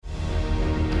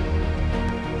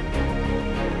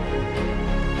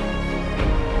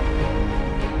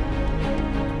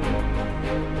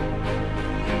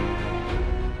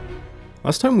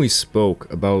Last time we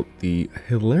spoke about the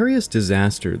hilarious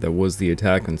disaster that was the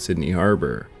attack on Sydney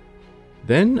Harbor.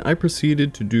 Then I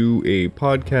proceeded to do a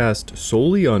podcast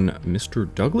solely on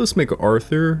Mr. Douglas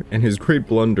MacArthur and his great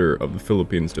blunder of the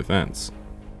Philippines defense.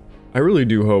 I really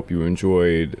do hope you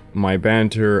enjoyed my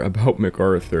banter about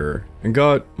MacArthur and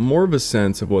got more of a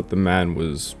sense of what the man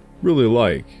was really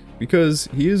like, because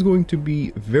he is going to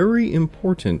be very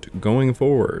important going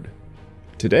forward.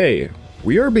 Today,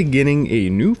 we are beginning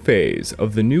a new phase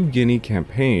of the New Guinea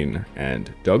campaign, and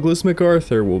Douglas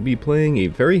MacArthur will be playing a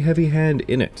very heavy hand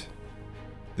in it.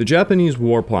 The Japanese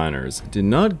war planners did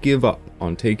not give up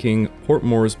on taking Port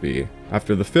Moresby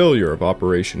after the failure of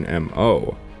Operation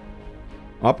MO.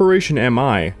 Operation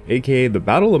MI, aka the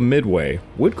Battle of Midway,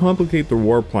 would complicate their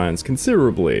war plans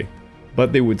considerably,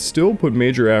 but they would still put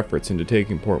major efforts into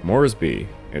taking Port Moresby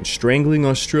and strangling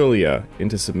Australia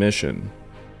into submission.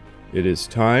 It is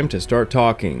time to start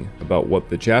talking about what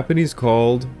the Japanese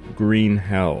called Green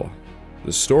Hell,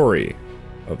 the story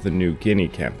of the New Guinea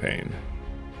campaign.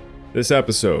 This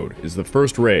episode is the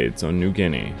first raids on New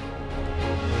Guinea.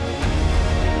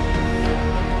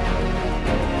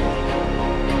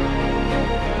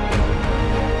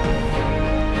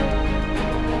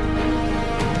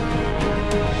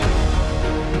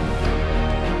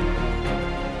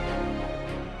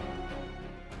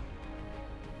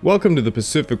 Welcome to the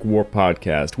Pacific War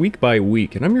Podcast, week by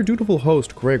week, and I'm your dutiful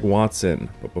host, Greg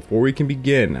Watson. But before we can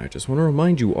begin, I just want to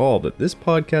remind you all that this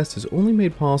podcast is only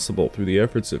made possible through the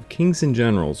efforts of Kings and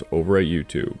Generals over at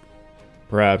YouTube.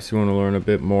 Perhaps you want to learn a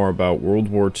bit more about World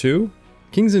War II?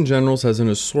 Kings and Generals has an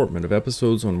assortment of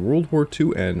episodes on World War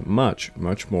II and much,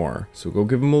 much more, so go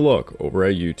give them a look over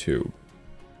at YouTube.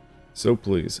 So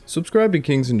please, subscribe to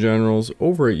Kings and Generals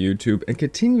over at YouTube and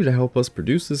continue to help us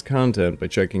produce this content by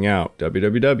checking out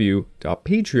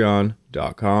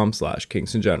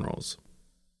www.patreon.com/kingsandgenerals.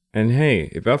 And hey,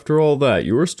 if after all that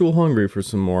you are still hungry for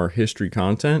some more history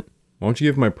content, why don't you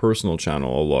give my personal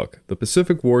channel a look, the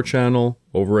Pacific War channel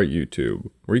over at YouTube,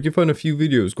 where you can find a few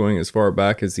videos going as far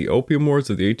back as the Opium Wars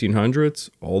of the 1800s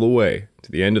all the way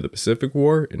to the end of the Pacific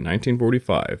War in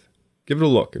 1945. Give it a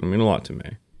look, it'll mean a lot to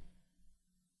me.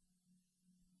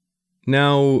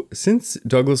 Now, since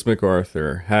Douglas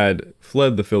MacArthur had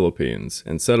fled the Philippines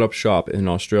and set up shop in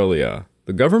Australia,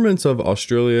 the governments of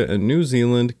Australia and New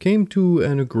Zealand came to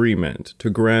an agreement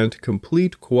to grant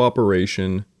complete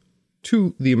cooperation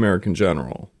to the American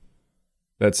general.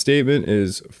 That statement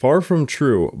is far from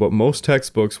true, but most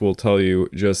textbooks will tell you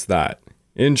just that.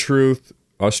 In truth,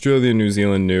 Australia and New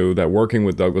Zealand knew that working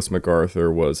with Douglas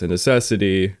MacArthur was a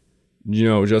necessity,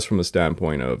 just from the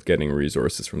standpoint of getting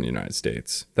resources from the United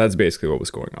States. That's basically what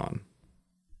was going on.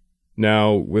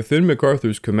 Now, within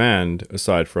MacArthur's command,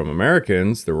 aside from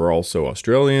Americans, there were also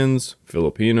Australians,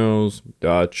 Filipinos,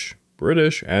 Dutch,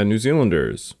 British, and New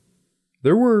Zealanders.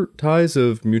 There were ties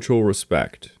of mutual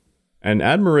respect and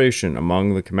admiration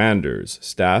among the commanders,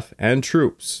 staff, and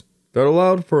troops that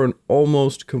allowed for an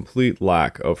almost complete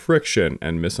lack of friction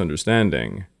and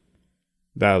misunderstanding.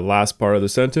 That last part of the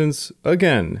sentence,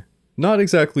 again, not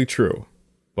exactly true,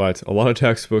 but a lot of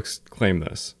textbooks claim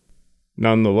this.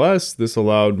 Nonetheless, this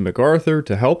allowed MacArthur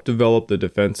to help develop the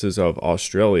defenses of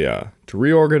Australia, to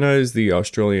reorganize the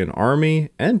Australian army,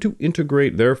 and to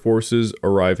integrate their forces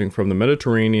arriving from the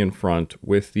Mediterranean front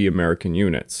with the American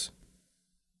units.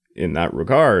 In that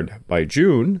regard, by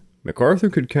June, MacArthur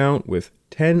could count with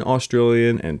 10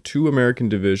 Australian and 2 American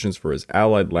divisions for his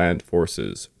Allied land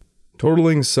forces,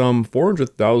 totaling some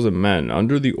 400,000 men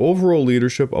under the overall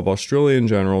leadership of Australian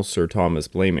General Sir Thomas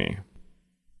Blamey.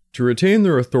 To retain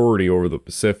their authority over the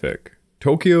Pacific,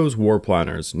 Tokyo's war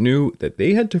planners knew that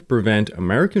they had to prevent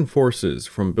American forces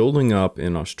from building up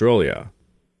in Australia.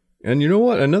 And you know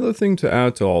what? Another thing to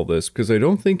add to all this, because I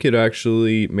don't think it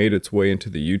actually made its way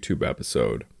into the YouTube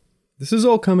episode. This is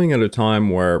all coming at a time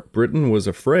where Britain was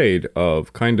afraid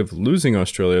of kind of losing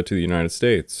Australia to the United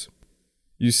States.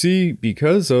 You see,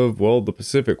 because of, the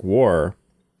Pacific War,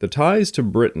 the ties to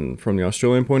Britain from the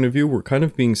Australian point of view were kind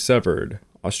of being severed.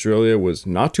 Australia was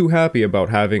not too happy about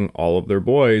having all of their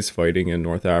boys fighting in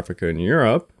North Africa and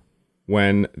Europe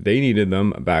when they needed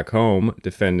them back home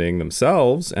defending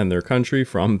themselves and their country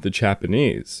from the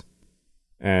Japanese.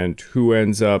 And who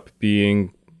ends up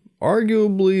being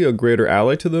arguably a greater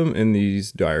ally to them in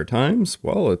these dire times?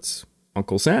 Well, it's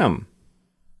Uncle Sam.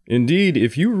 Indeed,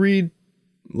 if you read,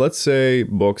 let's say,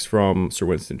 books from Sir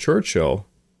Winston Churchill,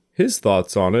 his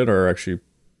thoughts on it are actually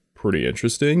pretty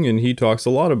interesting, and he talks a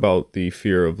lot about the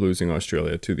fear of losing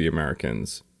Australia to the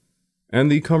Americans.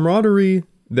 And the camaraderie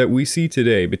that we see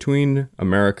today between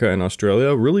America and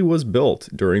Australia really was built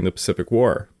during the Pacific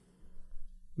War.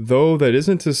 Though that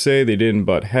isn't to say they didn't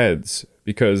butt heads,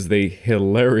 because they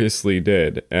hilariously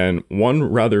did, and one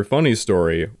rather funny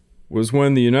story was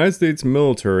when the United States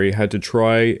military had to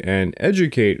try and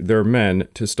educate their men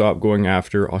to stop going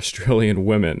after Australian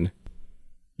women.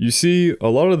 You see, a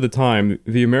lot of the time,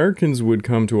 the Americans would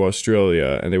come to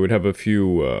Australia and they would have a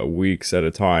few weeks at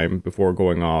a time before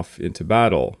going off into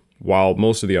battle, while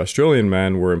most of the Australian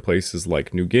men were in places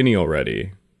like New Guinea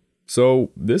already.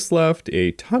 So this left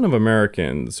a ton of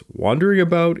Americans wandering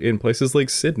about in places like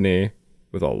Sydney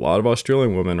with a lot of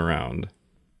Australian women around.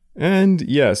 And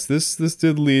yes, this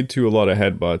did lead to a lot of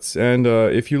headbutts, and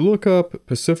if you look up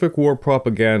Pacific War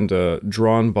propaganda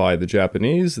drawn by the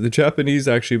Japanese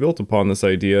actually built upon this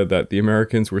idea that the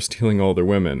Americans were stealing all their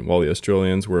women, while the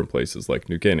Australians were in places like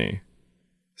New Guinea.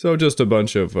 So just a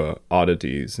bunch of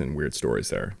oddities and weird stories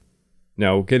there.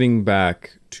 Now, getting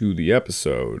back to the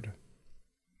episode,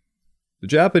 the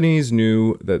Japanese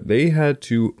knew that they had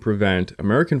to prevent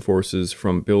American forces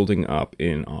from building up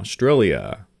in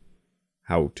Australia.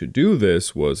 How to do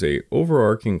this was an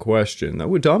overarching question that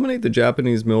would dominate the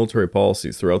Japanese military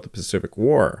policies throughout the Pacific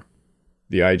War.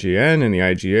 The IJN and the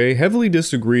IJA heavily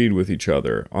disagreed with each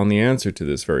other on the answer to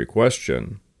this very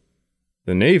question.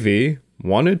 The Navy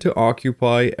wanted to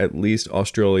occupy at least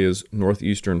Australia's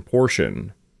northeastern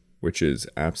portion, which is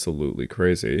absolutely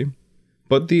crazy,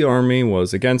 but the Army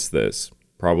was against this,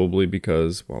 probably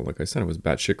because, well, like I said, it was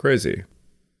batshit crazy.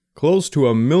 Close to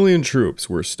 1 million troops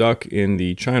were stuck in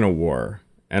the China War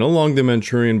and along the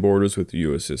Manchurian borders with the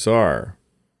USSR.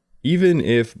 Even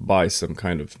if, by some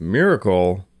kind of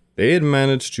miracle, they had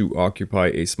managed to occupy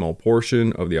a small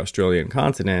portion of the Australian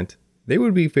continent, they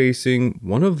would be facing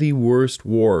one of the worst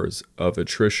wars of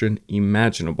attrition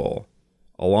imaginable,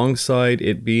 alongside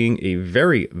it being a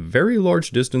very, very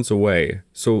large distance away,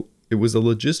 so it was a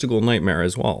logistical nightmare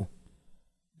as well.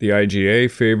 The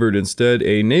IJA favored instead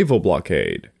a naval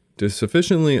blockade, to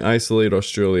sufficiently isolate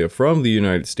Australia from the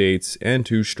United States and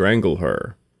to strangle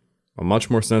her. A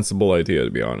much more sensible idea, to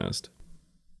be honest.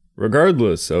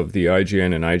 Regardless of the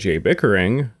IJN and IJA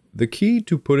bickering, the key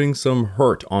to putting some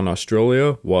hurt on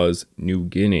Australia was New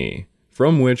Guinea,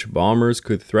 from which bombers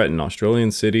could threaten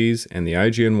Australian cities and the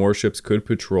IJN warships could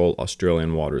patrol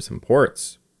Australian waters and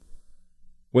ports.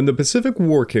 When the Pacific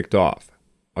War kicked off,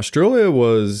 Australia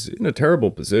was in a terrible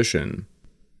position.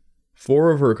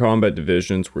 4 of her combat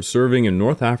divisions were serving in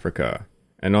North Africa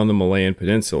and on the Malayan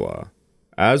Peninsula,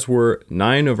 as were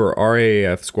 9 of her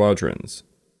RAAF squadrons.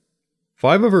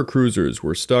 5 of her cruisers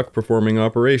were stuck performing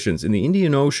operations in the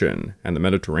Indian Ocean and the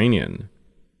Mediterranean.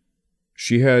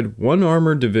 She had 1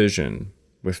 armored division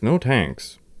with no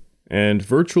tanks, and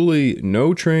virtually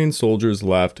no trained soldiers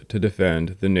left to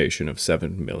defend the nation of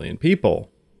 7 million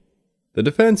people. The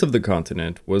defense of the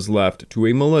continent was left to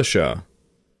a militia.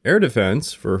 Air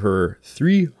defense for her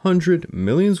 300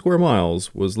 million square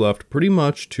miles was left pretty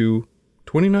much to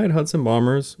 29 Hudson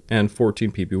bombers and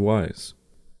 14 PPYs.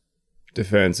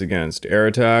 Defense against air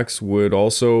attacks would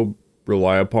also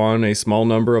rely upon a small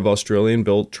number of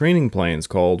Australian-built training planes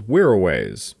called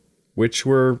Wirraways, which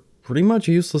were pretty much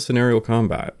useless in aerial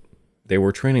combat. They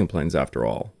were training planes after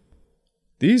all.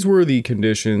 These were the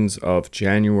conditions of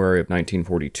January of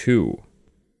 1942.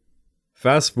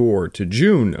 Fast forward to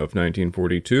June of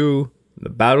 1942, the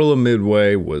Battle of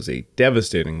Midway was a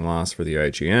devastating loss for the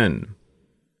IJN.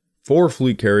 4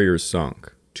 fleet carriers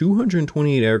sunk,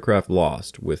 228 aircraft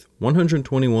lost, with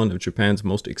 121 of Japan's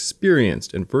most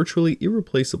experienced and virtually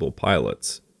irreplaceable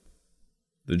pilots.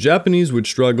 The Japanese would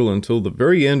struggle until the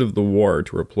very end of the war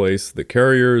to replace the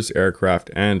carriers, aircraft,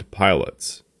 and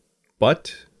pilots.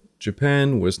 But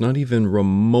Japan was not even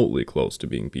remotely close to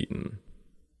being beaten.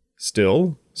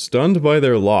 Still, stunned by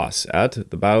their loss at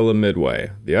the Battle of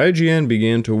Midway, the IJN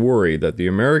began to worry that the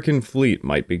American fleet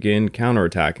might begin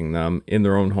counterattacking them in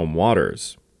their own home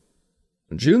waters.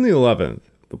 On June the 11th,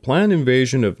 the planned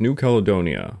invasion of New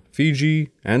Caledonia, Fiji,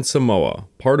 and Samoa,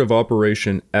 part of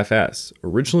Operation FS,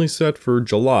 originally set for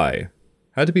July,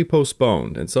 had to be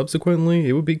postponed, and subsequently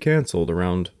it would be cancelled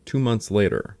around 2 months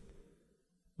later.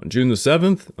 On June the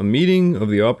 7th, a meeting of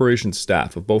the operations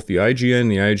staff of both the IJN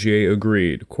and the IJA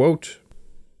agreed, quote,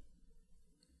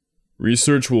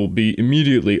 "Research will be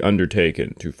immediately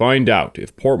undertaken to find out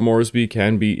if Port Moresby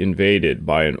can be invaded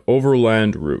by an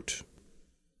overland route."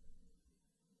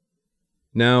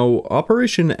 Now,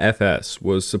 Operation FS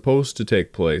was supposed to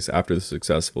take place after the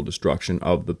successful destruction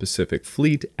of the Pacific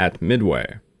Fleet at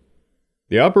Midway.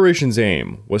 The operation's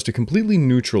aim was to completely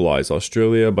neutralize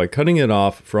Australia by cutting it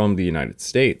off from the United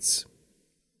States.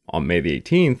 On May the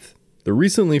 18th, the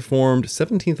recently formed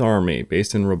 17th Army,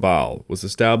 based in Rabaul, was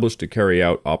established to carry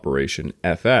out Operation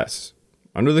FS,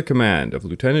 under the command of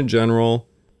Lieutenant General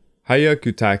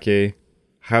Hyakutake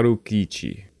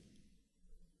Harukichi.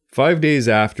 5 days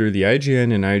after the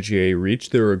IJN and IGA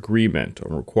reached their agreement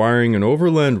on requiring an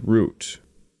overland route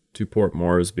to Port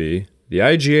Moresby, the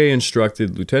IGA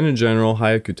instructed Lieutenant General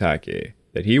Hyakutake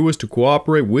that he was to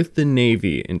cooperate with the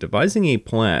Navy in devising a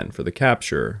plan for the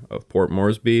capture of Port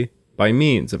Moresby by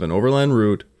means of an overland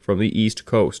route from the east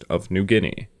coast of New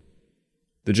Guinea.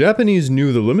 The Japanese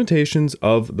knew the limitations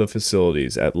of the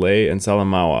facilities at Lae and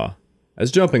Salamaua as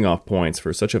jumping-off points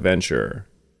for such a venture,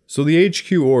 so the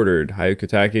HQ ordered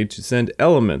Hyakutake to send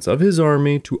elements of his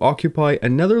army to occupy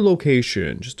another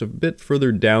location just a bit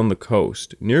further down the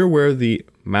coast, near where the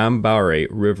Mambare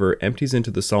River empties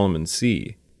into the Solomon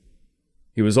Sea.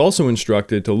 He was also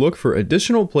instructed to look for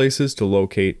additional places to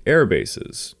locate air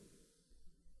bases.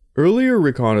 Earlier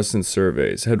reconnaissance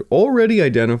surveys had already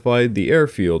identified the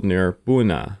airfield near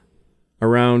Buna,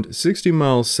 around 60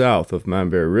 miles south of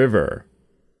Mambare River.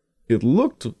 It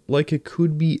looked like it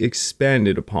could be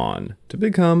expanded upon to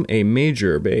become a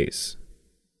major base.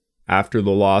 After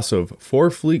the loss of 4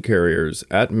 fleet carriers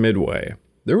at Midway,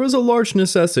 there was a large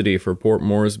necessity for Port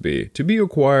Moresby to be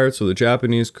acquired so the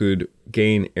Japanese could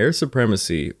gain air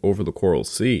supremacy over the Coral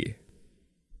Sea.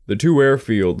 The 2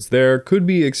 airfields there could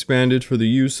be expanded for the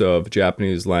use of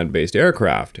Japanese land-based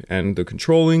aircraft, and the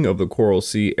controlling of the Coral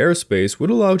Sea airspace would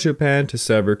allow Japan to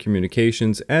sever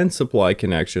communications and supply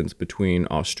connections between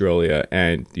Australia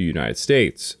and the United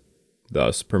States,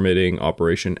 thus permitting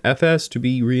Operation FS to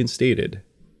be reinstated.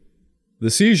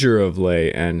 The seizure of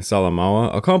Lae and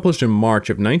Salamaua, accomplished in March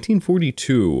of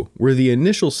 1942, were the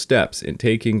initial steps in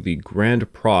taking the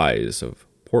grand prize of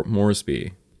Port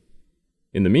Moresby.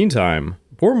 In the meantime,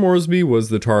 Port Moresby was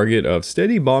the target of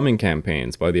steady bombing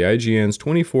campaigns by the IJN's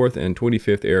 24th and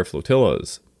 25th Air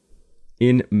Flotillas.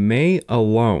 In May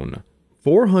alone,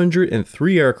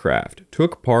 403 aircraft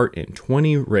took part in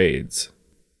 20 raids.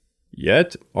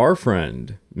 Yet, our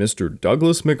friend, Mr.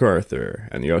 Douglas MacArthur,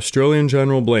 and the Australian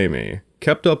General Blamey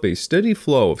kept up a steady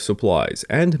flow of supplies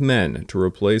and men to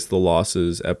replace the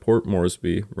losses at Port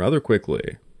Moresby rather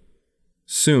quickly.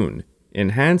 Soon,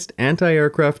 enhanced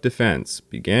anti-aircraft defense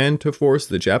began to force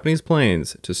the Japanese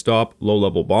planes to stop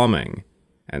low-level bombing,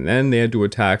 and then they had to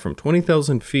attack from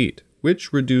 20,000 feet,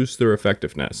 which reduced their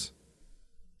effectiveness.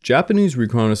 Japanese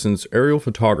reconnaissance aerial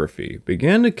photography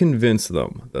began to convince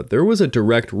them that there was a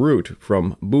direct route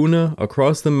from Buna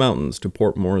across the mountains to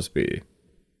Port Moresby.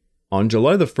 On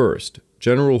July the 1st,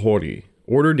 General Hori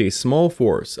ordered a small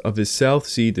force of his South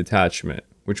Sea Detachment,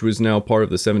 which was now part of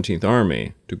the 17th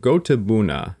Army, to go to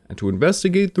Buna and to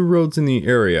investigate the roads in the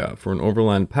area for an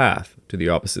overland path to the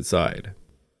opposite side.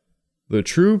 The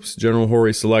troops General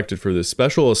Hori selected for this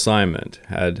special assignment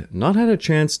had not had a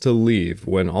chance to leave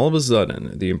when all of a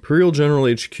sudden the Imperial General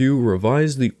HQ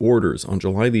revised the orders on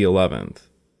July the 11th.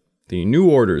 The new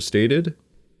orders stated,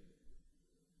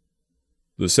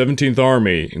 "The 17th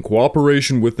Army, in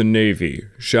cooperation with the Navy,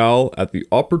 shall, at the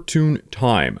opportune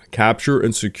time, capture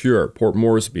and secure Port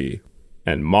Moresby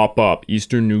and mop up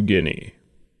eastern New Guinea."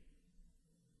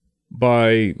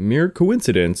 By mere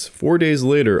coincidence, 4 days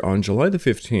later, on July the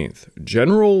 15th,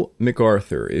 General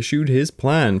MacArthur issued his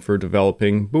plan for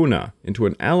developing Buna into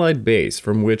an Allied base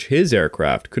from which his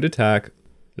aircraft could attack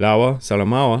Lae,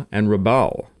 Salamaua, and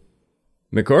Rabaul.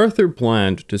 MacArthur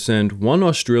planned to send 1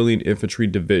 Australian infantry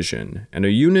division and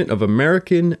a unit of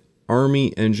American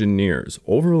Army engineers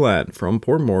overland from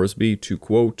Port Moresby to,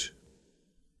 quote,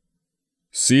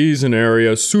 "seize an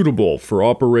area suitable for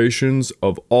operations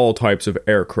of all types of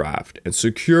aircraft and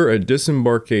secure a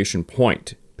disembarkation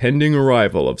point pending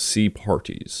arrival of sea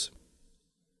parties."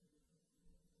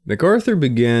 MacArthur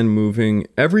began moving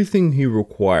everything he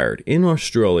required in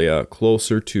Australia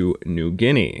closer to New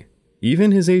Guinea,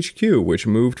 even his HQ, which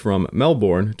moved from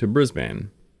Melbourne to Brisbane.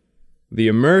 The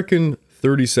American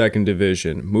 32nd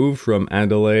Division moved from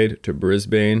Adelaide to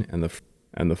Brisbane, and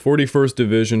the 41st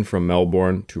Division from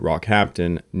Melbourne to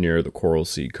Rockhampton near the Coral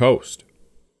Sea coast.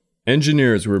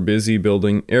 Engineers were busy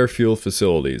building airfield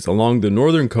facilities along the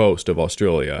northern coast of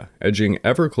Australia, edging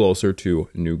ever closer to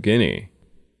New Guinea.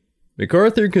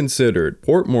 MacArthur considered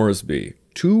Port Moresby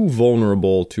too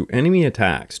vulnerable to enemy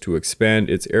attacks to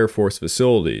expand its Air Force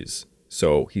facilities,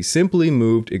 so he simply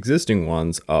moved existing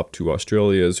ones up to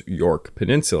Australia's York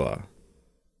Peninsula.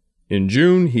 In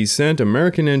June, he sent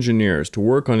American engineers to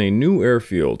work on a new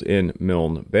airfield in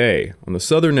Milne Bay, on the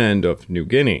southern end of New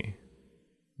Guinea.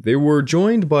 They were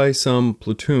joined by some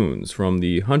platoons from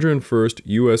the 101st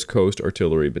U.S. Coast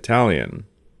Artillery Battalion.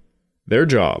 Their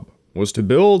job was to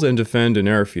build and defend an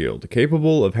airfield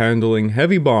capable of handling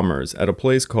heavy bombers at a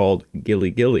place called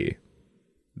Gilly Gilly.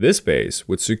 This base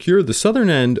would secure the southern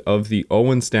end of the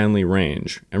Owen Stanley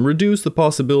Range and reduce the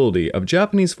possibility of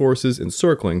Japanese forces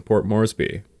encircling Port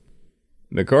Moresby.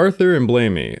 MacArthur and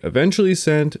Blamey eventually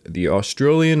sent the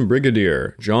Australian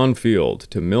Brigadier John Field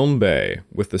to Milne Bay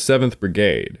with the 7th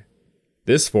Brigade.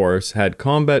 This force had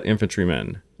combat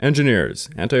infantrymen, engineers,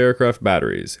 anti-aircraft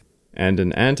batteries, and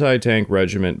an anti-tank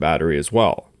regiment battery as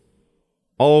well.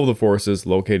 All of the forces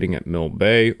locating at Milne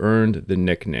Bay earned the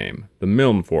nickname, the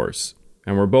Milne Force,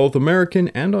 and were both American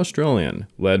and Australian,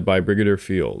 led by Brigadier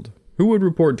Field, who would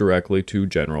report directly to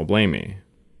General Blamey.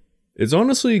 It's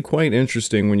honestly quite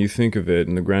interesting when you think of it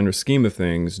in the grander scheme of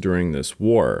things during this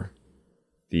war.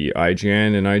 The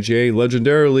IJN and IJA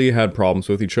legendarily had problems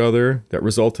with each other that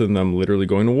resulted in them literally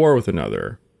going to war with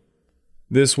another.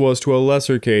 This was to a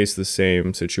lesser case the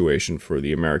same situation for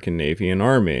the American Navy and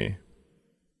Army.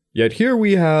 Yet here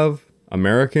we have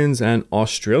Americans and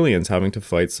Australians having to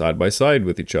fight side by side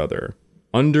with each other,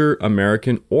 under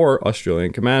American or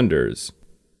Australian commanders.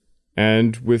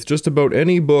 And with just about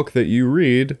any book that you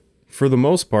read, for the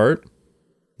most part,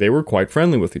 they were quite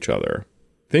friendly with each other.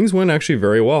 Things went actually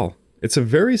very well. It's a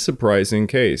very surprising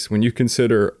case when you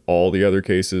consider all the other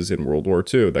cases in World War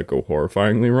II that go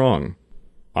horrifyingly wrong.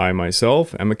 I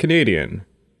myself am a Canadian,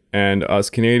 and us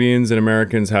Canadians and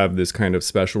Americans have this kind of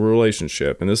special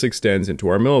relationship, and this extends into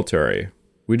our military.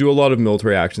 We do a lot of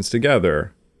military actions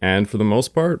together, and for the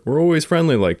most part, we're always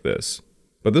friendly like this.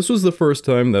 But this was the first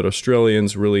time that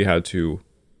Australians really had to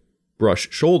brush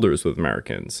shoulders with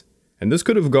Americans. And this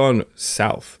could have gone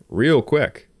south real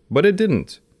quick, but it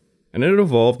didn't. And it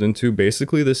evolved into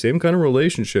basically the same kind of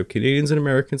relationship Canadians and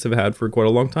Americans have had for quite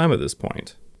a long time at this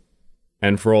point.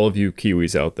 And for all of you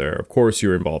Kiwis out there, of course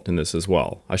you're involved in this as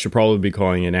well. I should probably be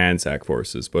calling it ANZAC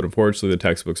forces, but unfortunately the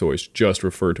textbooks always just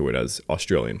refer to it as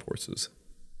Australian forces.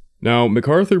 Now,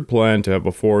 MacArthur planned to have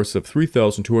a force of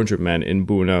 3,200 men in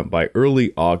Buna by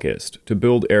early August to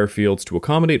build airfields to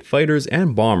accommodate fighters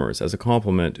and bombers as a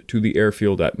complement to the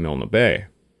airfield at Milne Bay.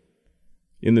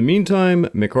 In the meantime,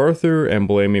 MacArthur and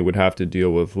Blamey would have to deal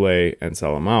with Lae and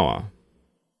Salamaua.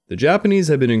 The Japanese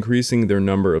had been increasing their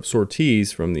number of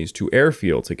sorties from these two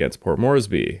airfields against Port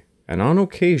Moresby, and on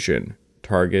occasion,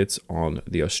 targets on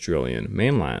the Australian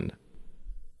mainland.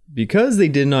 Because they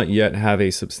did not yet have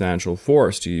a substantial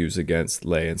force to use against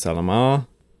Lae and Salamaua,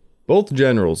 both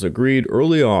generals agreed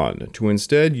early on to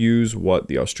instead use what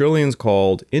the Australians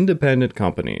called independent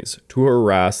companies to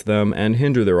harass them and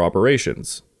hinder their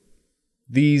operations.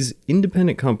 These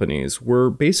independent companies were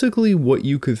basically what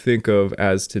you could think of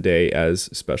as today as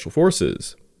special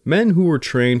forces, men who were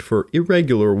trained for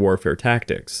irregular warfare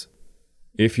tactics.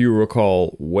 If you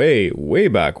recall way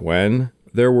back when,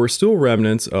 there were still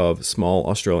remnants of small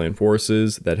Australian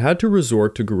forces that had to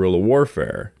resort to guerrilla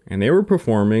warfare, and they were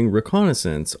performing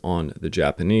reconnaissance on the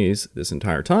Japanese this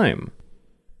entire time.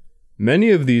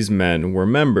 Many of these men were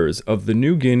members of the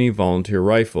New Guinea Volunteer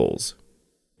Rifles,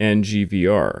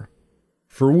 NGVR.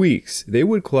 For weeks, they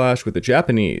would clash with the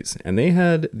Japanese, and they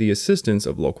had the assistance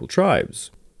of local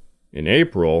tribes. In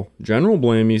April, General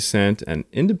Blamey sent an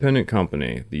independent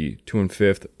company, the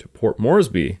 205th, to Port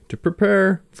Moresby to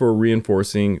prepare for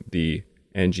reinforcing the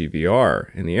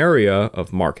NGVR in the area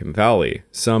of Markham Valley,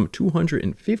 some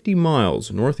 250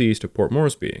 miles northeast of Port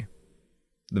Moresby.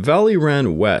 The valley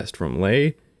ran west from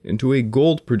Lae into a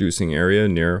gold-producing area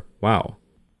near Wau.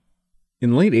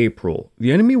 In late April,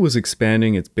 the enemy was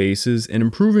expanding its bases and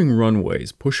improving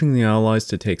runways, pushing the Allies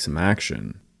to take some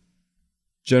action.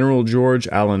 General George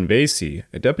Allen Vasey,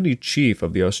 a deputy chief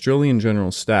of the Australian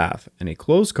General Staff and a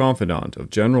close confidant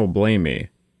of General Blamey,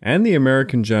 and the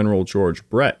American General George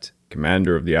Brett,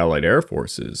 commander of the Allied Air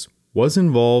Forces, was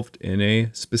involved in a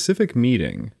specific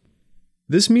meeting.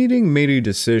 This meeting made a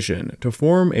decision to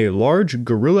form a large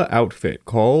guerrilla outfit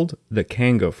called the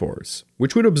Kanga Force,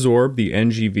 which would absorb the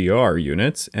NGVR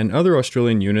units and other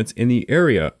Australian units in the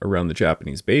area around the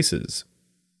Japanese bases.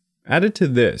 Added to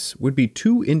this would be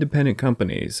two independent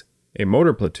companies, a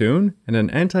motor platoon and an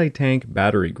anti-tank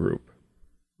battery group.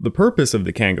 The purpose of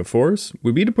the Kanga Force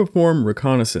would be to perform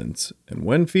reconnaissance and,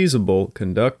 when feasible,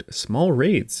 conduct small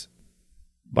raids.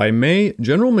 By May,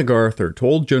 General MacArthur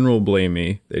told General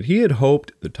Blamey that he had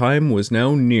hoped the time was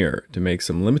now near to make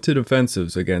some limited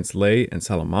offensives against Lae and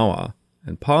Salamaua,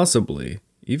 and possibly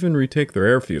even retake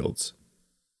their airfields.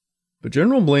 But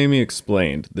General Blamey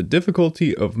explained the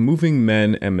difficulty of moving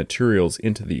men and materials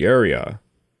into the area,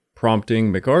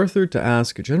 prompting MacArthur to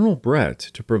ask General Brett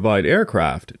to provide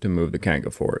aircraft to move the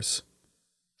Kanga Force.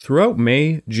 Throughout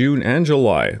May, June, and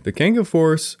July, the Kanga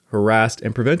Force harassed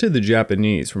and prevented the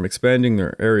Japanese from expanding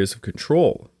their areas of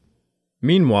control.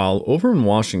 Meanwhile, over in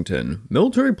Washington,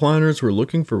 military planners were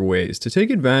looking for ways to take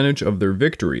advantage of their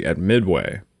victory at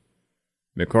Midway.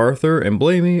 MacArthur and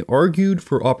Blamey argued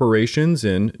for operations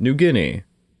in New Guinea.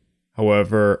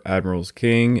 However, Admirals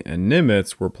King and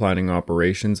Nimitz were planning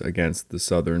operations against the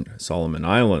southern Solomon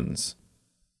Islands.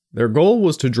 Their goal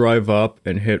was to drive up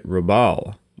and hit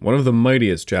Rabaul, one of the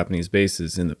mightiest Japanese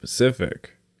bases in the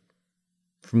Pacific.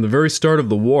 From the very start of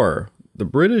the war, the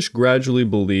British gradually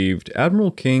believed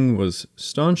Admiral King was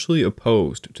staunchly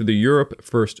opposed to the Europe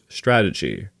First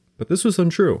strategy, but this was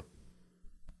untrue.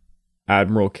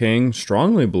 Admiral King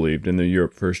strongly believed in the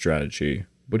Europe First strategy,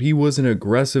 but he was an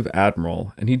aggressive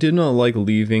admiral and he did not like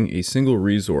leaving a single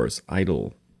resource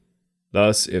idle.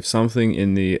 Thus, if something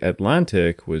in the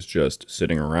Atlantic was just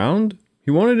sitting around, he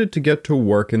wanted it to get to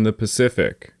work in the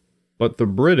Pacific. But the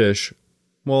British,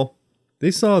 well,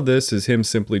 they saw this as him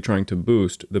simply trying to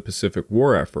boost the Pacific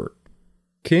war effort.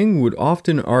 King would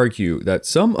often argue that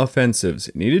some offensives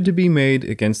needed to be made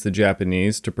against the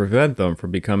Japanese to prevent them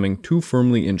from becoming too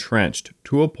firmly entrenched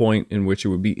to a point in which it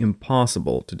would be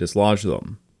impossible to dislodge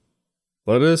them.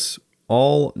 Let us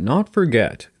all not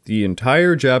forget the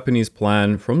entire Japanese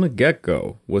plan from the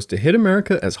get-go was to hit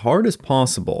America as hard as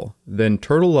possible, then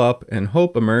turtle up and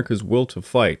hope America's will to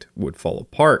fight would fall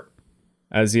apart,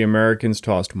 as the Americans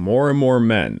tossed more and more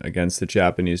men against the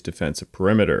Japanese defensive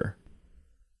perimeter.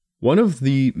 One of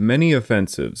the many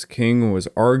offensives King was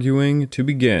arguing to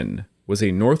begin was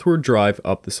a northward drive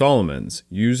up the Solomons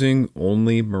using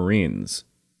only Marines.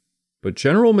 But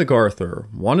General MacArthur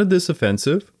wanted this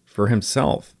offensive for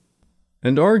himself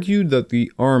and argued that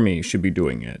the army should be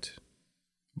doing it.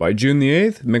 By June the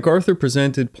 8th, MacArthur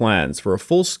presented plans for a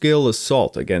full-scale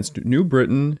assault against New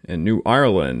Britain and New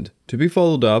Ireland to be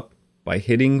followed up by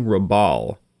hitting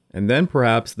Rabaul and then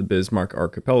perhaps the Bismarck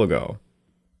Archipelago.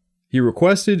 He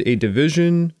requested a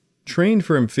division trained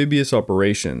for amphibious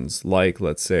operations like,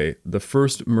 let's say, the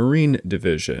 1st Marine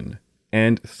Division,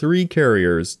 and 3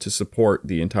 carriers to support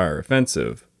the entire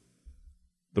offensive.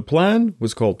 The plan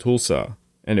was called Tulsa,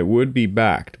 and it would be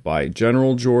backed by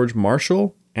General George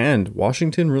Marshall, and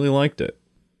Washington really liked it.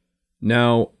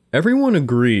 Now, everyone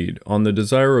agreed on the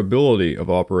desirability of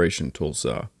Operation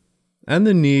Tulsa, and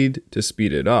the need to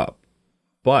speed it up.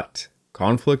 But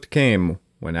conflict came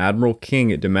when Admiral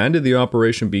King demanded the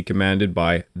operation be commanded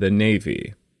by the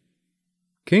Navy.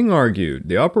 King argued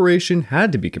the operation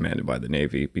had to be commanded by the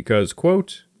Navy because,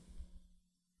 quote,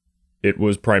 "It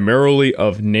was primarily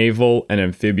of naval and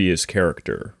amphibious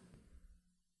character."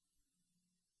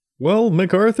 Well,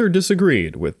 MacArthur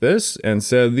disagreed with this and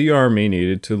said the army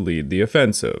needed to lead the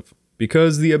offensive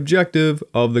because the objective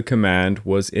of the command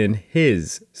was in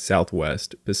his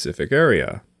Southwest Pacific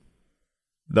area.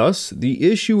 Thus,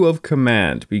 the issue of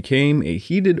command became a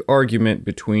heated argument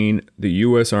between the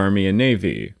U.S. Army and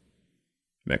Navy.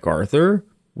 MacArthur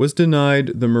was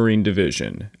denied the Marine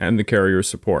Division and the carrier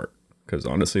support, because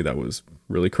honestly that was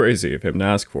really crazy of him to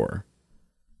ask for.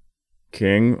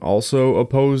 King also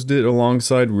opposed it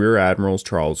alongside Rear Admirals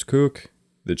Charles Cook,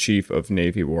 the chief of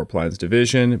Navy Warplanes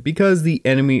Division, because the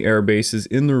enemy air bases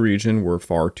in the region were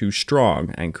far too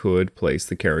strong and could place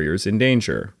the carriers in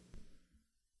danger.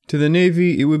 To the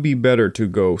Navy, it would be better to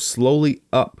go slowly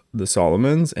up the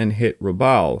Solomons and hit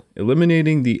Rabaul,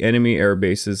 eliminating the enemy air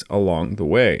bases along the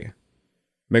way.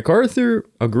 MacArthur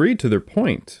agreed to their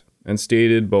point and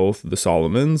stated both the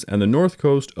Solomons and the north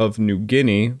coast of New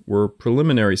Guinea were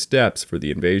preliminary steps for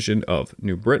the invasion of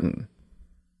New Britain.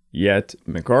 Yet,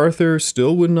 MacArthur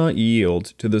still would not yield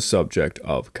to the subject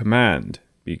of command,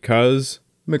 because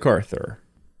MacArthur.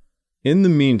 In the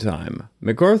meantime,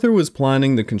 MacArthur was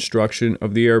planning the construction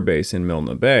of the airbase in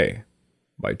Milne Bay.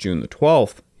 By June the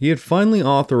 12th, he had finally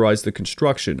authorized the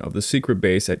construction of the secret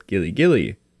base at Gili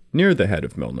Gili, near the head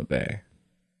of Milne Bay.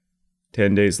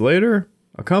 10 days later,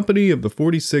 a company of the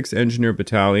 46th Engineer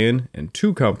Battalion and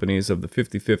 2 companies of the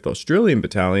 55th Australian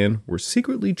Battalion were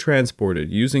secretly transported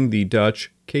using the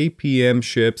Dutch KPM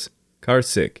ships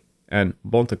Karsik and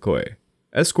Bontekoe,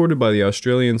 escorted by the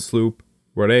Australian sloop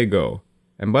Warrego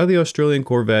and by the Australian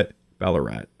corvette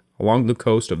Ballarat, along the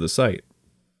coast of the site.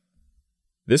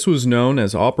 This was known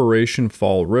as Operation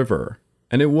Fall River,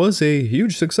 and it was a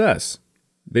huge success.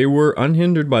 They were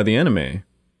unhindered by the enemy.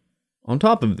 On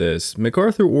top of this,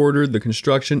 MacArthur ordered the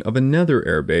construction of another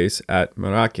airbase at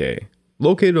Maracay,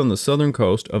 located on the southern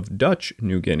coast of Dutch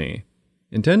New Guinea,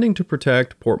 intending to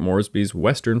protect Port Moresby's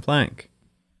western flank.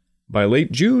 By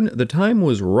late June, the time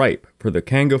was ripe for the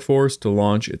Kanga Force to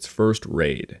launch its first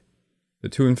raid. The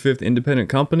 205th Independent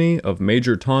Company of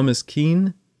Major Thomas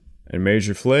Keane and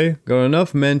Major Flay got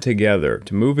enough men together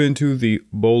to move into the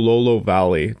Bololo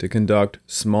Valley to conduct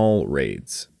small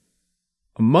raids.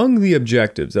 Among the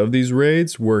objectives of these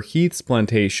raids were Heath's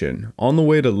plantation on the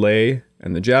way to Leh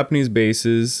and the Japanese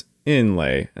bases in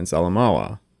Leh and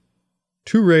Salamaua.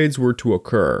 2 raids were to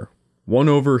occur, one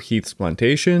over Heath's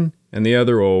plantation and the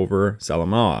other over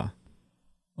Salamaua.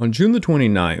 On June the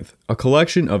 29th, a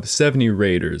collection of 70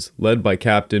 raiders led by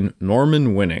Captain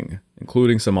Norman Winning,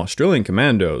 including some Australian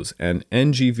commandos and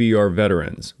NGVR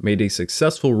veterans, made a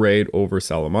successful raid over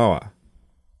Salamaua.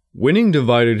 Winning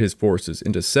divided his forces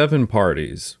into 7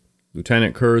 parties: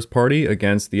 Lieutenant Kerr's party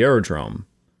against the aerodrome,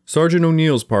 Sergeant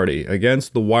O'Neill's party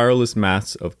against the wireless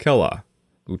masts of Kella,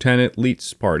 Lieutenant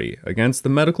Leach's party against the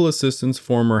medical assistant's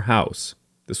former house.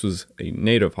 This was a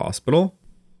native hospital.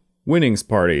 Winning's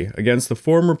party against the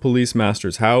former police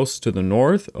master's house to the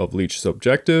north of Leach's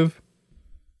objective.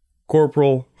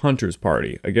 Corporal Hunter's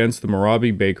party against the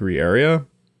Morabi Bakery area.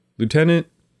 Lieutenant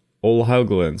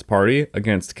O'Helgeland's party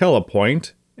against Kella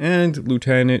Point. And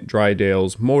Lieutenant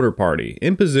Drydale's motor party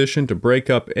in position to break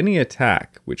up any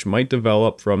attack which might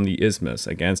develop from the isthmus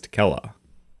against Kella.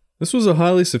 This was a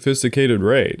highly sophisticated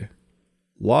raid.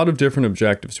 A lot of different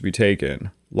objectives to be taken,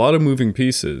 a lot of moving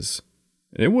pieces.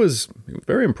 And it was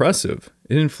very impressive.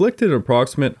 It inflicted an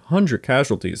approximate 100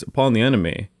 casualties upon the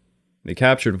enemy. They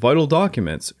captured vital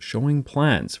documents showing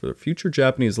plans for the future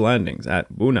Japanese landings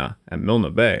at Buna and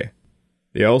Milne Bay.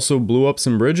 They also blew up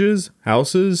some bridges,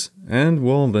 houses, and,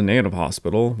 well, the native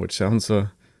hospital, which sounds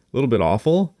a little bit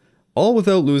awful, all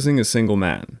without losing a single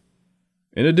man.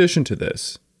 In addition to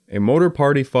this, a motor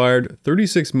party fired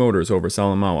 36 motors over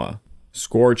Salamaua,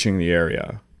 scorching the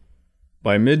area.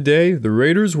 By midday, the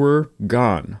raiders were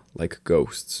gone like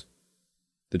ghosts.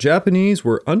 The Japanese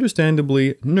were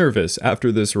understandably nervous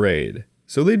after this raid,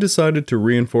 so they decided to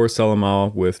reinforce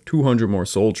Salamaua with 200 more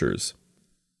soldiers.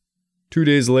 2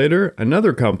 days later,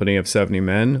 another company of 70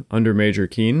 men, under Major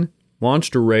Keane,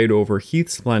 launched a raid over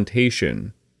Heath's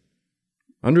plantation.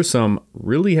 Under some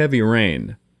really heavy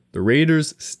rain, the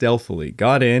raiders stealthily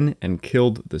got in and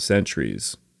killed the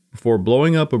sentries, before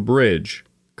blowing up a bridge,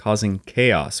 causing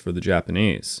chaos for the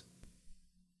Japanese.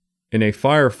 In a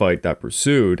firefight that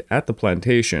pursued at the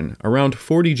plantation, around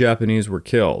 40 Japanese were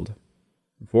killed.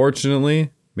 Unfortunately,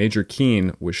 Major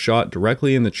Keane was shot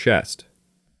directly in the chest,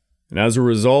 and as a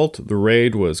result, the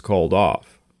raid was called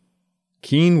off.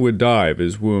 Keane would die of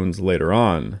his wounds later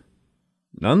on.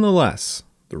 Nonetheless,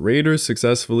 the raiders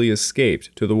successfully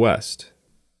escaped to the west.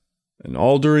 And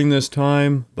all during this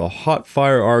time, the hot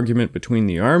fire argument between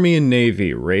the Army and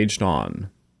Navy raged on.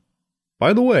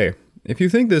 By the way, if you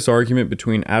think this argument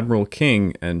between Admiral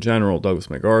King and General Douglas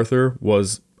MacArthur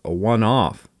was a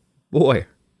one-off, boy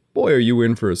are you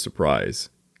in for a surprise,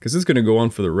 because it's going to go on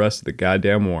for the rest of the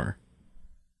goddamn war.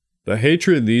 The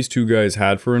hatred these two guys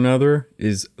had for another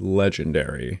is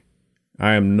legendary.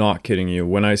 I am not kidding you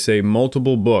when I say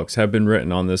multiple books have been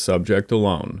written on this subject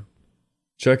alone.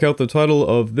 Check out the title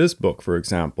of this book, for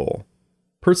example.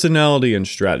 Personality and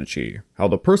Strategy: How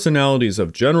the Personalities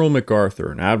of General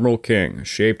MacArthur and Admiral King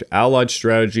Shaped Allied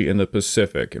Strategy in the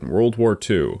Pacific in World War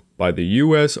II by the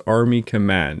U.S. Army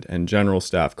Command and General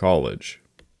Staff College.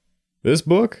 This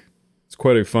book? It's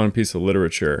quite a fun piece of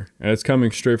literature, and it's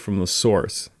coming straight from the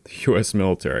source, the U.S.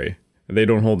 military. They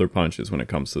don't hold their punches when it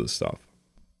comes to this stuff.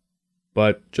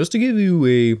 But just to give you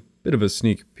a bit of a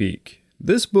sneak peek,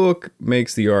 this book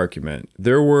makes the argument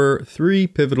there were 3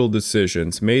 pivotal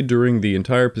decisions made during the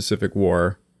entire Pacific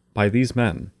War by these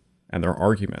men and their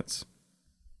arguments.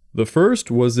 The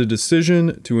first was the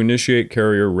decision to initiate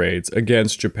carrier raids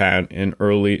against Japan in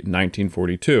early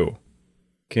 1942.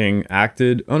 King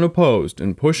acted unopposed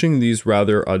in pushing these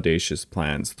rather audacious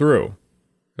plans through.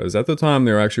 Because at the time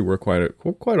they actually were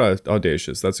quite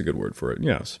audacious, that's a good word for it,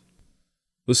 yes.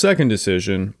 The second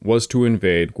decision was to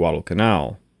invade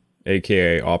Guadalcanal,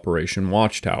 aka Operation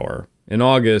Watchtower, in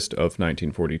August of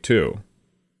 1942.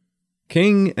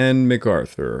 King and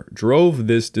MacArthur drove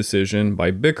this decision by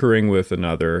bickering with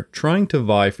another, trying to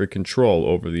vie for control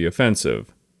over the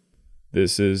offensive.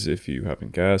 This is, if you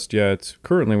haven't guessed yet,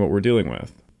 currently what we're dealing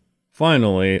with.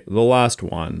 Finally, the last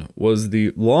one was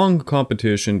the long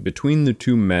competition between the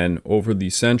two men over the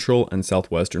Central and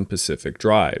Southwestern Pacific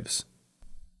drives.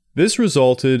 This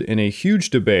resulted in a huge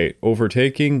debate over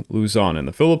taking Luzon in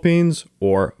the Philippines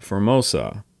or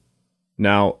Formosa.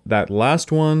 Now, that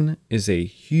last one is a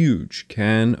huge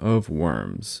can of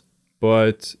worms,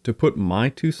 but to put my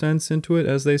 2 cents into it,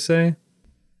 as they say,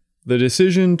 the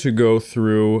decision to go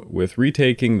through with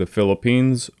retaking the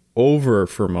Philippines over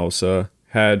Formosa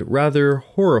had rather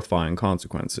horrifying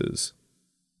consequences.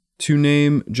 To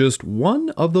name just one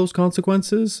of those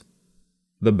consequences,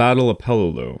 the Battle of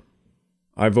Peleliu.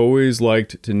 I've always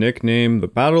liked to nickname the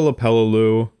Battle of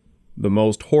Peleliu the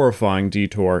most horrifying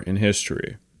detour in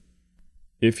history.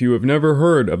 If you have never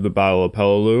heard of the Battle of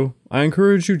Peleliu, I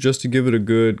encourage you just to give it a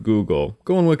good Google.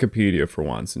 Go on Wikipedia for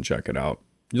once and check it out.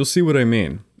 You'll see what I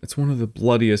mean. It's one of the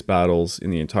bloodiest battles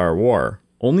in the entire war.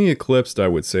 Only eclipsed, I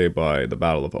would say, by the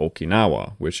Battle of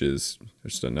Okinawa, which is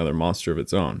just another monster of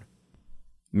its own.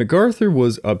 MacArthur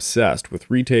was obsessed with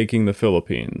retaking the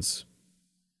Philippines.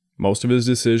 Most of his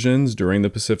decisions during the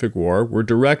Pacific War were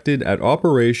directed at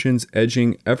operations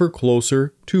edging ever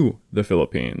closer to the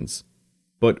Philippines.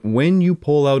 But when you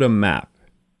pull out a map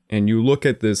and you look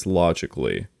at this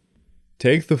logically,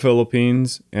 take the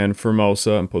Philippines and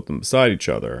Formosa and put them beside each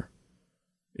other,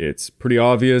 it's pretty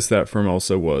obvious that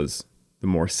Formosa was the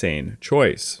more sane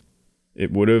choice.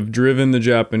 It would have driven the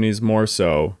Japanese more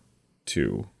so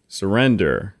to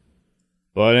surrender.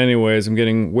 But anyways, I'm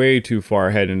getting way too far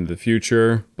ahead into the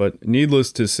future, but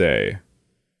needless to say,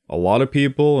 a lot of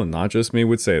people, and not just me,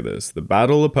 would say this: the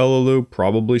Battle of Peleliu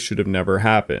probably should have never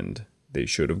happened. They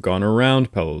should have gone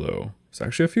around Peleliu. There's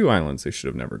actually a few islands they should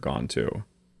have never gone to.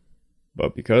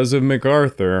 But because of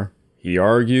MacArthur, he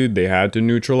argued they had to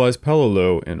neutralize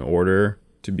Peleliu in order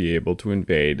to be able to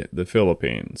invade the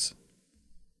Philippines.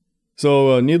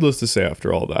 So, needless to say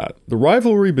after all that, the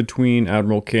rivalry between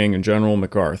Admiral King and General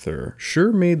MacArthur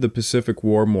sure made the Pacific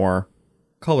War more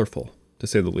colorful, to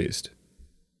say the least.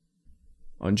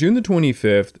 On June the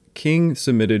 25th, King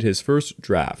submitted his first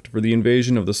draft for the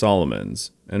invasion of the Solomons,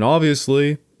 and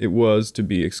obviously, it was to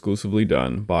be exclusively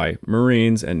done by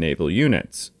Marines and naval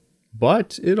units.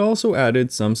 But it also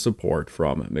added some support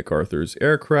from MacArthur's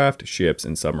aircraft, ships,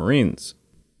 and submarines.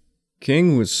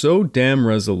 King was so damn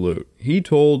resolute, he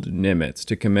told Nimitz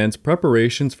to commence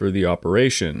preparations for the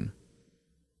operation.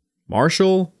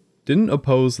 Marshall didn't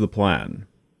oppose the plan,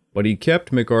 but he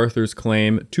kept MacArthur's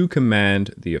claim to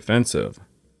command the offensive.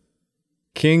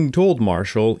 King told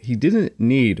Marshall he didn't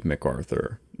need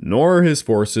MacArthur, nor his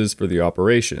forces for the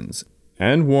operations,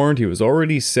 and warned he was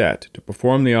already set to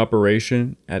perform the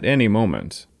operation at any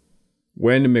moment.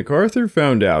 When MacArthur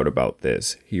found out about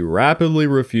this, he rapidly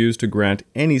refused to grant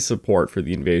any support for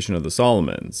the invasion of the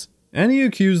Solomons, and he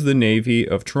accused the Navy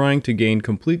of trying to gain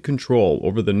complete control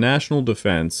over the national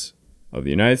defense of the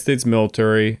United States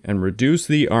military and reduce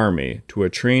the Army to a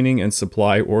training and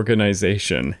supply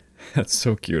organization. That's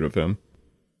so cute of him.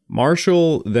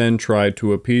 Marshall then tried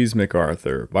to appease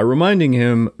MacArthur by reminding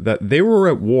him that they were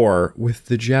at war with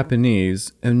the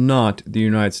Japanese and not the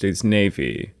United States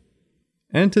Navy,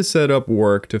 and to set up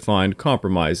work to find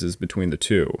compromises between the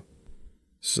two.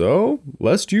 So,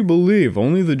 lest you believe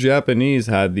only the Japanese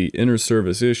had the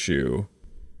inter-service issue,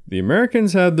 the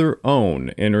Americans had their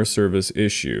own inter-service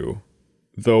issue.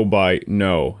 Though by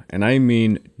no, and I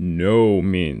mean no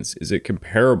means, is it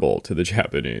comparable to the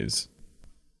Japanese.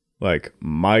 Like,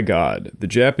 my god, the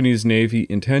Japanese Navy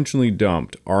intentionally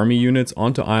dumped army units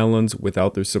onto islands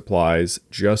without their supplies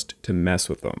just to mess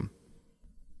with them.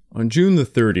 On June the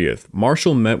 30th,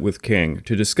 Marshall met with King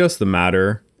to discuss the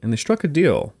matter, and they struck a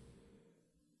deal.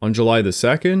 On July the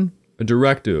 2nd, a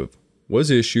directive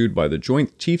was issued by the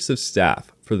Joint Chiefs of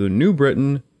Staff for the New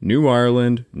Britain, New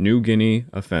Ireland, New Guinea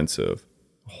offensive.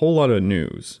 A whole lot of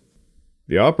news.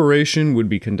 The operation would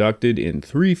be conducted in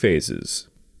 3 phases.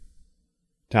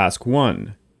 Task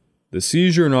 1. The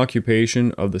seizure and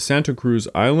occupation of the Santa Cruz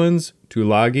Islands,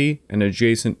 Tulagi, and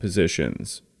adjacent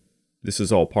positions. This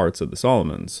is all parts of the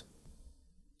Solomons.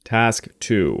 Task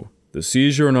 2. The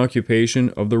seizure and occupation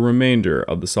of the remainder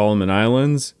of the Solomon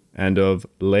Islands and of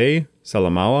Lae,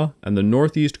 Salamaua, and the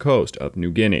northeast coast of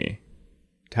New Guinea.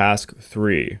 Task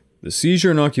 3. The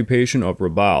seizure and occupation of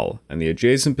Rabaul and the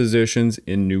adjacent positions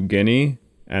in New Guinea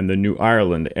and the New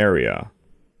Ireland area.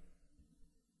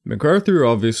 MacArthur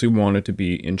obviously wanted to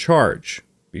be in charge,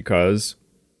 because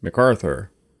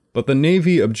MacArthur. But the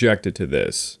Navy objected to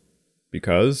this,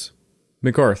 because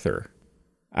MacArthur.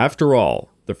 After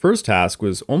all, the first task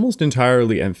was almost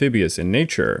entirely amphibious in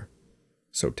nature,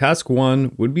 so Task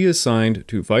 1 would be assigned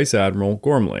to Vice Admiral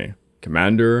Gormley,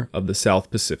 commander of the South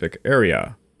Pacific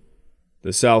area.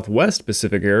 The Southwest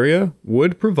Pacific area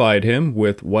would provide him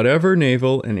with whatever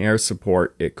naval and air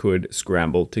support it could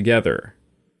scramble together.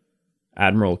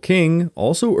 Admiral King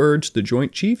also urged the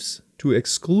Joint Chiefs to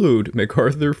exclude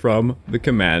MacArthur from the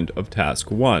command of Task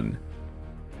 1.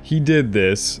 He did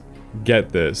this, get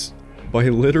this, by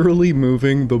literally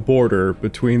moving the border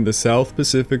between the South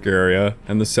Pacific area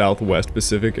and the Southwest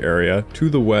Pacific area to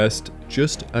the west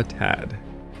just a tad.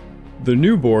 The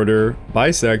new border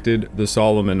bisected the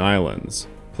Solomon Islands,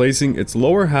 placing its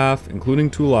lower half, including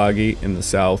Tulagi, in the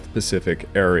South Pacific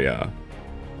area.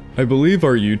 I believe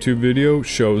our YouTube video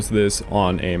shows this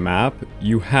on a map.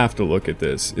 You have to look at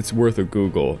this. It's worth a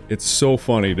Google. It's so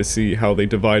funny to see how they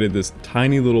divided this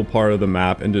tiny little part of the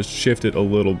map and just shifted a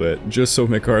little bit, just so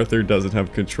MacArthur doesn't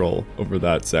have control over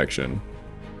that section.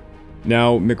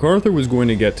 Now, MacArthur was going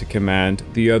to get to command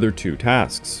the other two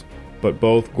tasks, but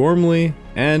both Gormley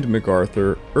and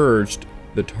MacArthur urged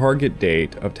the target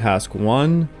date of Task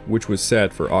 1, which was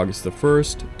set for August the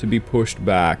 1st, to be pushed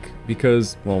back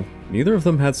because, well, neither of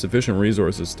them had sufficient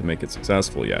resources to make it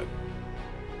successful yet.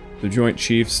 The Joint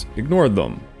Chiefs ignored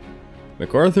them.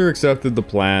 MacArthur accepted the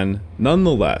plan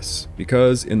nonetheless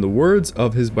because, in the words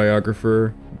of his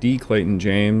biographer, D. Clayton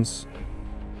James,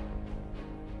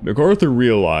 MacArthur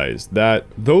realized that,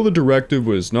 though the directive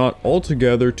was not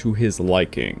altogether to his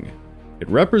liking, it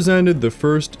represented the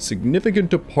first significant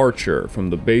departure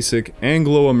from the basic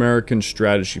Anglo-American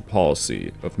strategy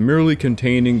policy of merely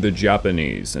containing the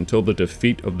Japanese until the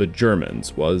defeat of the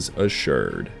Germans was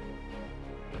assured.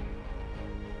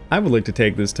 I would like to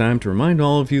take this time to remind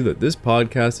all of you that this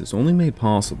podcast is only made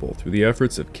possible through the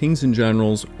efforts of Kings and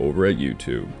Generals over at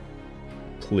YouTube.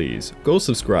 Please go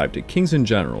subscribe to Kings and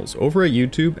Generals over at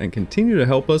YouTube and continue to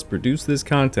help us produce this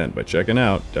content by checking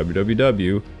out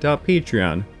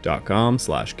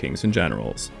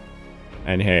www.patreon.com/kingsandgenerals.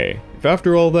 And hey, if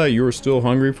after all that you are still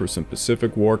hungry for some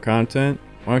Pacific War content,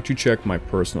 why don't you check my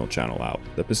personal channel out,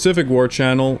 the Pacific War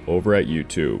channel over at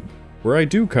YouTube, where I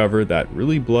do cover that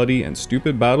really bloody and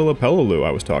stupid Battle of Peleliu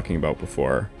I was talking about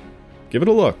before. Give it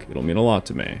a look, it'll mean a lot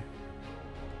to me.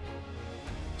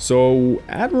 So,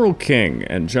 Admiral King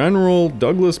and General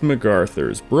Douglas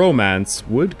MacArthur's bromance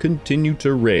would continue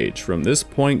to rage from this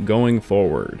point going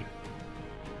forward.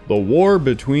 The war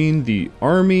between the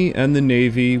Army and the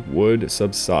Navy would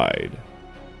subside.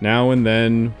 Now and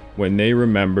then, when they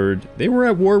remembered, they were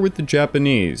at war with the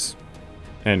Japanese,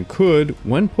 and could,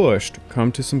 when pushed,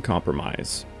 come to some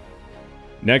compromise.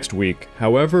 Next week,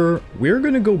 however, we're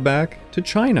going to go back to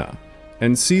China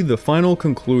and see the final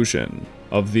conclusion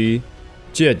of the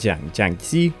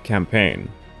Zhejiang-Jiangxi campaign,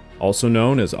 also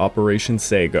known as Operation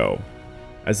Seigo,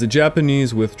 as the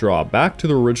Japanese withdraw back to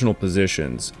their original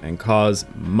positions and cause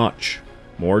much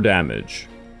more damage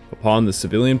upon the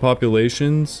civilian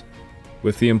populations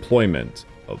with the employment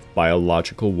of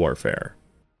biological warfare.